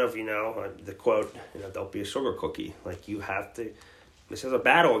ground of, the quote, don't be a sugar cookie. Like, you have to... This is a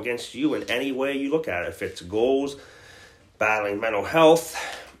battle against you in any way you look at it. If it's goals, battling mental health,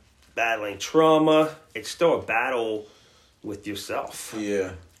 battling trauma, it's still a battle with yourself.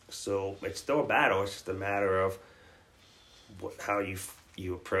 Yeah. So it's still a battle. It's just a matter of how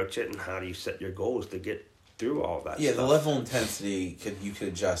you approach it and how do you set your goals to get through all that stuff. Yeah, the level of intensity you could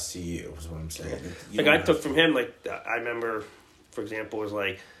adjust to you, is what I'm saying. Like, I took from him, like, I remember, for example, was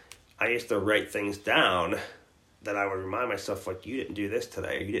like, I used to write things down that I would remind myself, like, you didn't do this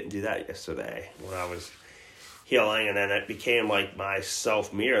today, or you didn't do that yesterday when I was healing. And then it became like my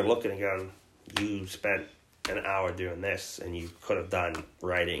self-mirror looking and going, you spent an hour doing this, and you could have done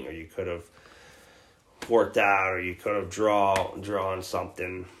writing, or you could have worked out, or you could have drawn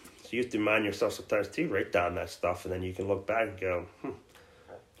something. So you have to remind yourself sometimes too, write down that stuff, and then you can look back and go,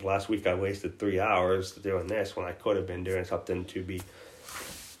 last week I wasted 3 hours doing this when I could have been doing something to be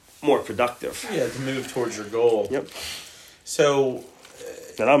more productive. Yeah, to move towards your goal. Yep. So,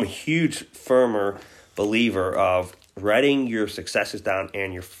 and I'm a huge firmer believer of writing your successes down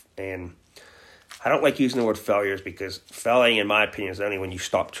and I don't like using the word failures because failing, in my opinion, is only when you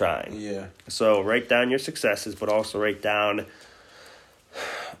stop trying. Yeah. So write down your successes, but also write down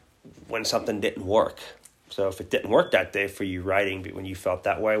when something didn't work. So if it didn't work that day for you writing, when you felt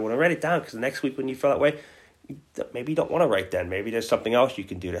that way, well, write it down, because the next week when you feel that way, maybe you don't want to write then. Maybe there's something else you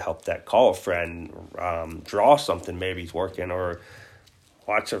can do to help that. Call a friend, draw something maybe he's working, or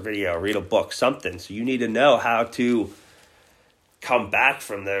watch a video, read a book, something. So you need to know how to come back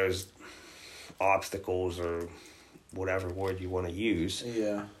from those obstacles, or whatever word you want to use,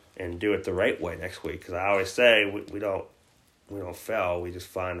 and do it the right way next week. Because I always say we don't fail, we just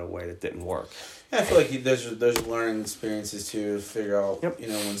find a way that didn't work. Yeah, I feel like there's learning experiences too, to figure out,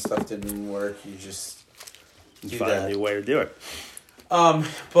 when stuff didn't work, you find a new way to do it.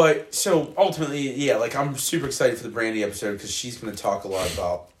 But so ultimately, like, I'm super excited for the Brandy episode because she's going to talk a lot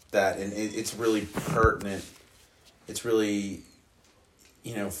about that, and it's really pertinent. It's really,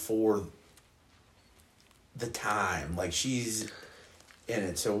 for the time. Like, in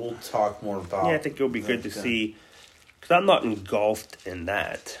it. So we'll talk more about. Yeah, I think it'll be good to see. Because I'm not engulfed in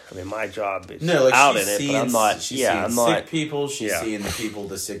that. I mean, my job is like out she's in it, seeing, but I'm not. She's Yeah, seeing I'm sick not. people. She's seeing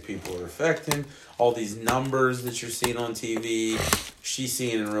the sick people are affecting. All these numbers that you're seeing on TV, she's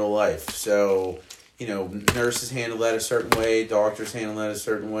seeing in real life. So, nurses handle that a certain way. Doctors handle that a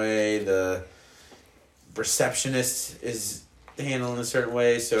certain way. The receptionist is handling a certain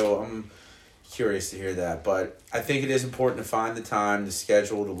way. So I'm curious to hear that. But I think it is important to find the time, to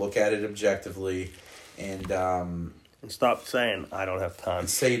schedule, to look at it objectively, and stop saying I don't have time.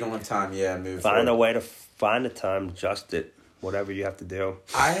 Say you don't have time. Yeah, move. Find a way to find the time, adjust it, whatever you have to do.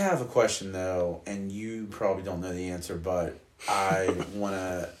 I have a question though, and you probably don't know the answer, but I want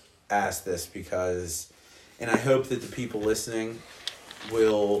to ask this because, and I hope that the people listening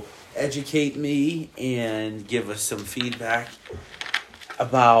will educate me and give us some feedback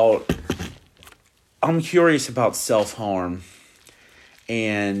about. I'm curious about self-harm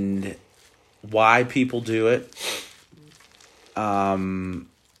and why people do it.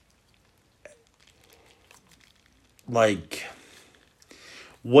 Like,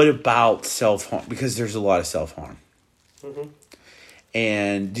 what about self-harm? Because there's a lot of self-harm. Mm-hmm.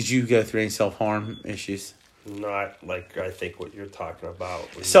 And did you go through any self-harm issues? Not like I think what you're talking about.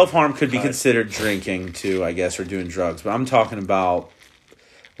 Self-harm could be considered drinking too, I guess, or doing drugs. But I'm talking about,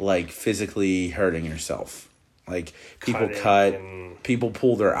 like, physically hurting yourself. Like, people people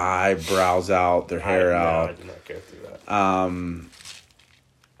pull their eyebrows out, their hair out. No, I did not go through that.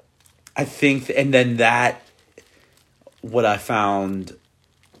 I think, and then that, what I found,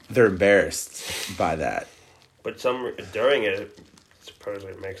 they're embarrassed by that. But during it,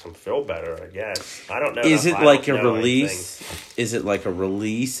 supposedly it makes them feel better, I guess. I don't know. Is it like a release? Is it like a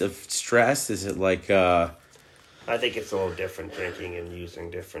release of stress? Is it like I think it's a little different, drinking and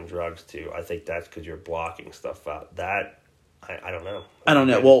using different drugs too. I think that's because you're blocking stuff out. That I don't know. I don't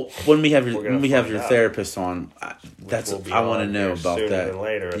know. Well, when we have your therapist on, I want to know about that. Than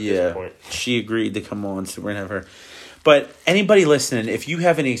later at this point. She agreed to come on, so we're gonna have her. But anybody listening, if you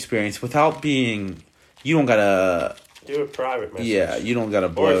have any experience, without being, you don't gotta do a private message. Yeah, you don't gotta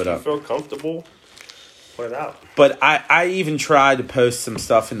blow it up. Or if you feel comfortable, put it out. But I even tried to post some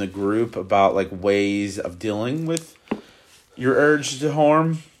stuff in the group about, like, ways of dealing with your urge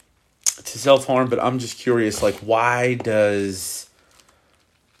to self-harm. But I'm just curious, like, why does...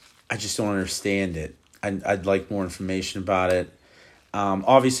 I just don't understand it. I'd like more information about it.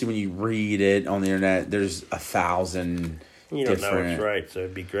 Obviously, when you read it on the internet, there's 1,000 You don't know what's right, so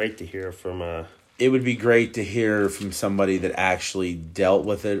it'd be great to hear from It would be great to hear from somebody that actually dealt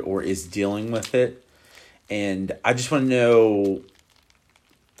with it or is dealing with it. And I just want to know,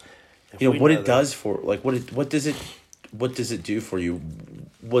 what it does for, like, what does it do for you?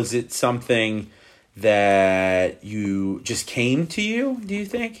 Was it something that you just came to you, do you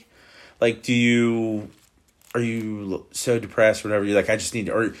think? Like, are you so depressed or whatever? You're like, I just need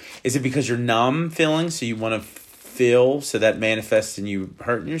to, or is it because you're numb feeling, so you want to feel, so that manifests in you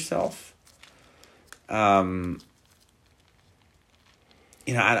hurting yourself? I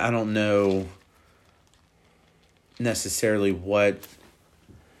don't know necessarily what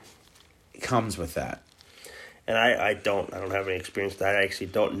comes with that. And I don't have any experience with that. I actually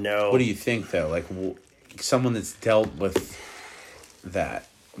don't know. What do you think, though? Like, someone that's dealt with that.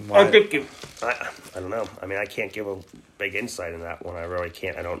 I don't know. I mean, I can't give a big insight in that one. I really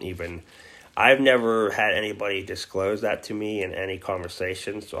can't. I've never had anybody disclose that to me in any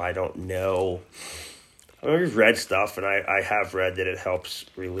conversation, so I don't know. I mean, I've read stuff, and I have read that it helps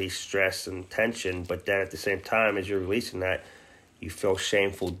release stress and tension, but then at the same time, as you're releasing that, you feel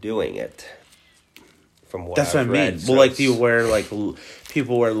shameful doing it. From what That's I've what I mean. read. So well, like, do you wear, like,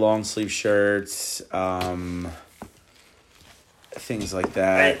 people wear long sleeve shirts, things like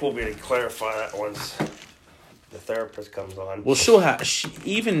that? I think we'll be able to clarify that once the therapist comes on. Well,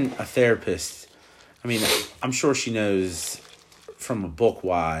 even a therapist, I mean, I'm sure she knows from a book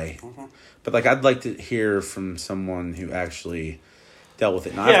why. Mm-hmm. But, like, I'd like to hear from someone who actually dealt with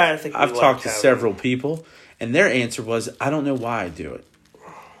it. And I think I've talked to several people, and their answer was, I don't know why I do it.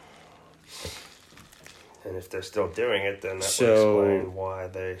 And if they're still doing it, then that would explain why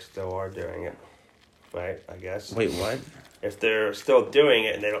they still are doing it. Right, I guess. Wait, what? If they're still doing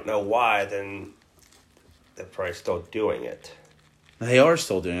it and they don't know why, then they're probably still doing it. They are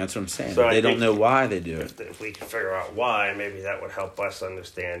still doing it. That's what I'm saying. So they don't know why they do it. If we can figure out why, maybe that would help us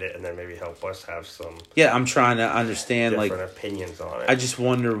understand it, and then maybe help us have some... Yeah, I'm trying to understand, different opinions on it. I just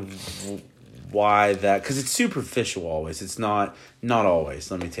wonder why that... Because it's superficial always. It's not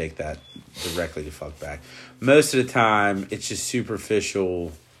always. Let me take that directly to fuck back. Most of the time, it's just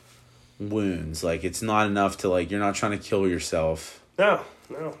superficial wounds. Like, it's not enough to, like, you're not trying to kill yourself. No,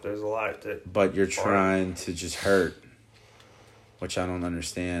 there's a lot that. But you're trying to just hurt, which I don't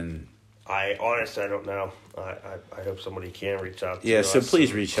understand. I honestly, I don't know. I hope somebody can reach out to us. So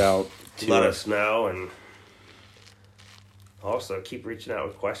please reach out to let us know, and also keep reaching out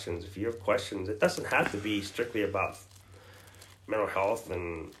with questions. If you have questions, it doesn't have to be strictly about mental health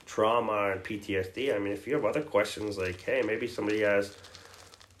and trauma and PTSD. I mean, if you have other questions, like, hey, maybe somebody has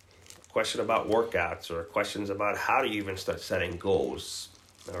a question about workouts, or questions about how do you even start setting goals,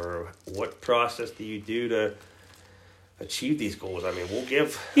 or what process do you do to achieve these goals. I mean, we'll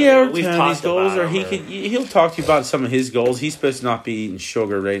give. Yeah, or Tony's goals, or he'll talk to you about some of his goals. He's supposed to not be eating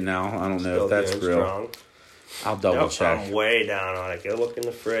sugar right now. I don't know if that's real. Strong. I'll double check. I'm way down on it. Go look in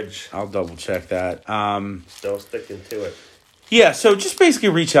the fridge. I'll double check that. Still sticking to it. Yeah, so just basically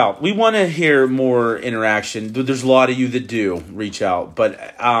reach out. We want to hear more interaction. There's a lot of you that do reach out,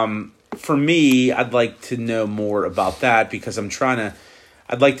 but for me, I'd like to know more about that, because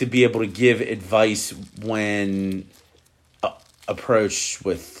I'd like to be able to give advice when approached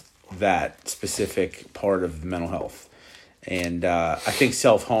with that specific part of mental health. And I think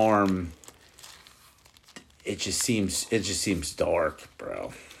self-harm, it just seems dark,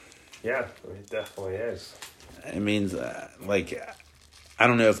 bro. Yeah, it definitely is. It means I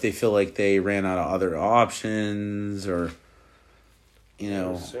don't know if they feel like they ran out of other options, or I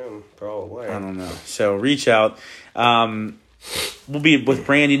assume, probably. I don't know. So reach out. We'll be with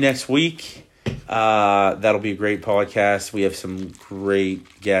Brandy next week. That'll be a great podcast. We have some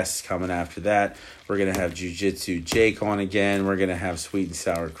great guests coming after that. We're going to have Jiu-Jitsu Jake on again. We're going to have Sweet and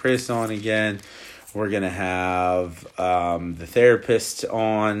Sour Chris on again. We're going to have the therapist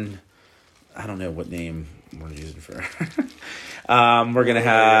on. I don't know what name we're using for we're going to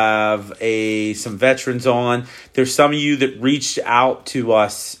have some veterans on. There's some of you that reached out to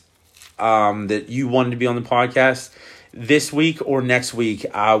us that you wanted to be on the podcast. This week or next week,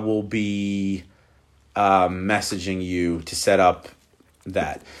 I will be messaging you to set up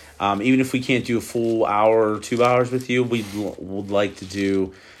that. Even if we can't do a full hour or 2 hours with you, we would like to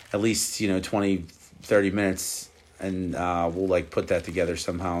do at least 20, 30 minutes, and we'll put that together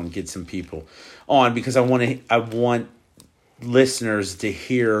somehow and get some people on, because I want listeners to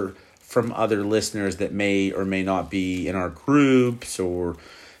hear from other listeners that may or may not be in our groups or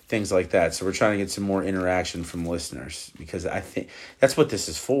things like that. So we're trying to get some more interaction from listeners, because I think that's what this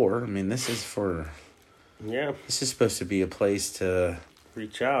is for. I mean, this is supposed to be a place to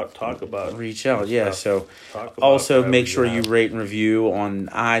reach out, talk about. Reach out, yeah. So also make sure you rate and review on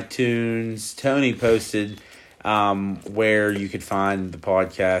iTunes. Tony posted where you could find the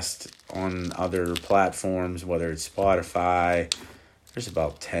podcast on other platforms, whether it's Spotify. There's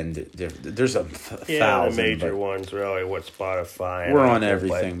about 10 different. There's 1,000. The major ones, really. What Spotify? We're on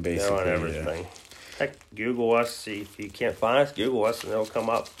everything, basically. They're on everything. Heck, Google us. See if you can't find us. Google us, and it'll come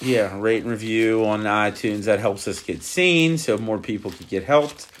up. Yeah, rate and review on iTunes. That helps us get seen, so more people can get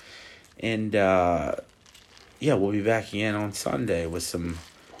helped. And we'll be back again on Sunday with some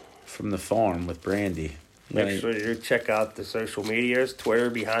from the farm with Brandy. Make sure you check out the social medias. Twitter,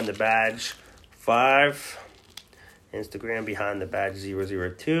 Behind the Badge 5. Instagram, Behind the Badge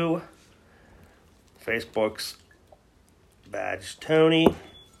 002. Facebook's Badge Tony.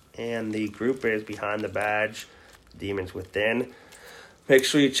 And the group is Behind the Badge Demons Within. Make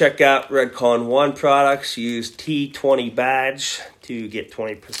sure you check out Redcon 1 products. Use T20 Badge to get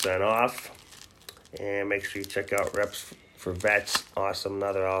 20% off. And make sure you check out Reps for Vets.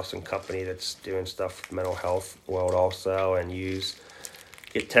 Another awesome company that's doing stuff with mental health world also. And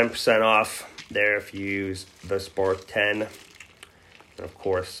get 10% off there if you use the Sport 10. And of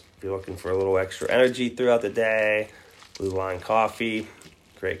course, if you're looking for a little extra energy throughout the day, Blue Line Coffee.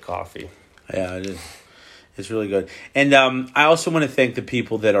 Great coffee. Yeah, it is. It's really good. And I also want to thank the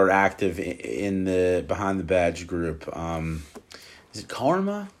people that are active in the Behind the Badge group. Is it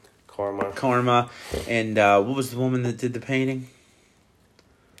Karma? Karma. And what was the woman that did the painting?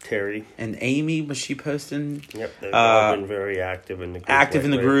 Terry. And Amy, was she posting? Yep, they've all been very active in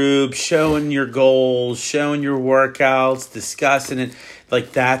the group. Showing your goals, showing your workouts, discussing it.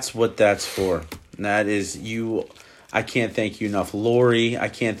 That's what that's for. And that is you. I can't thank you enough. Lori, I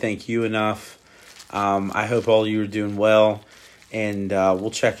can't thank you enough. I hope all you are doing well. And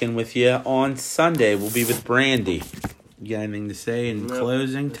we'll check in with you on Sunday. We'll be with Brandy. You got anything to say in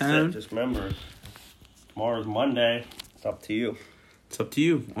closing, Tone? Just remember, tomorrow's Monday. It's up to you. It's up to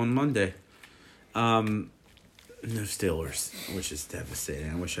you on Monday. No Steelers, which is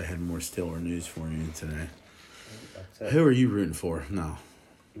devastating. I wish I had more Steeler news for you today. Who are you rooting for? No.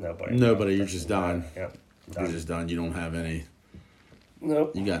 Nobody. You're just done. Yep. You're just done. You don't have any.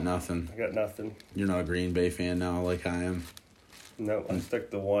 Nope. You got nothing. I got nothing. You're not a Green Bay fan now like I am. No, I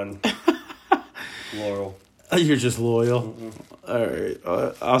stick to one. Loyal. You're just loyal. Mm-hmm. All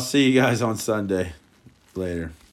right. I'll see you guys on Sunday. Later.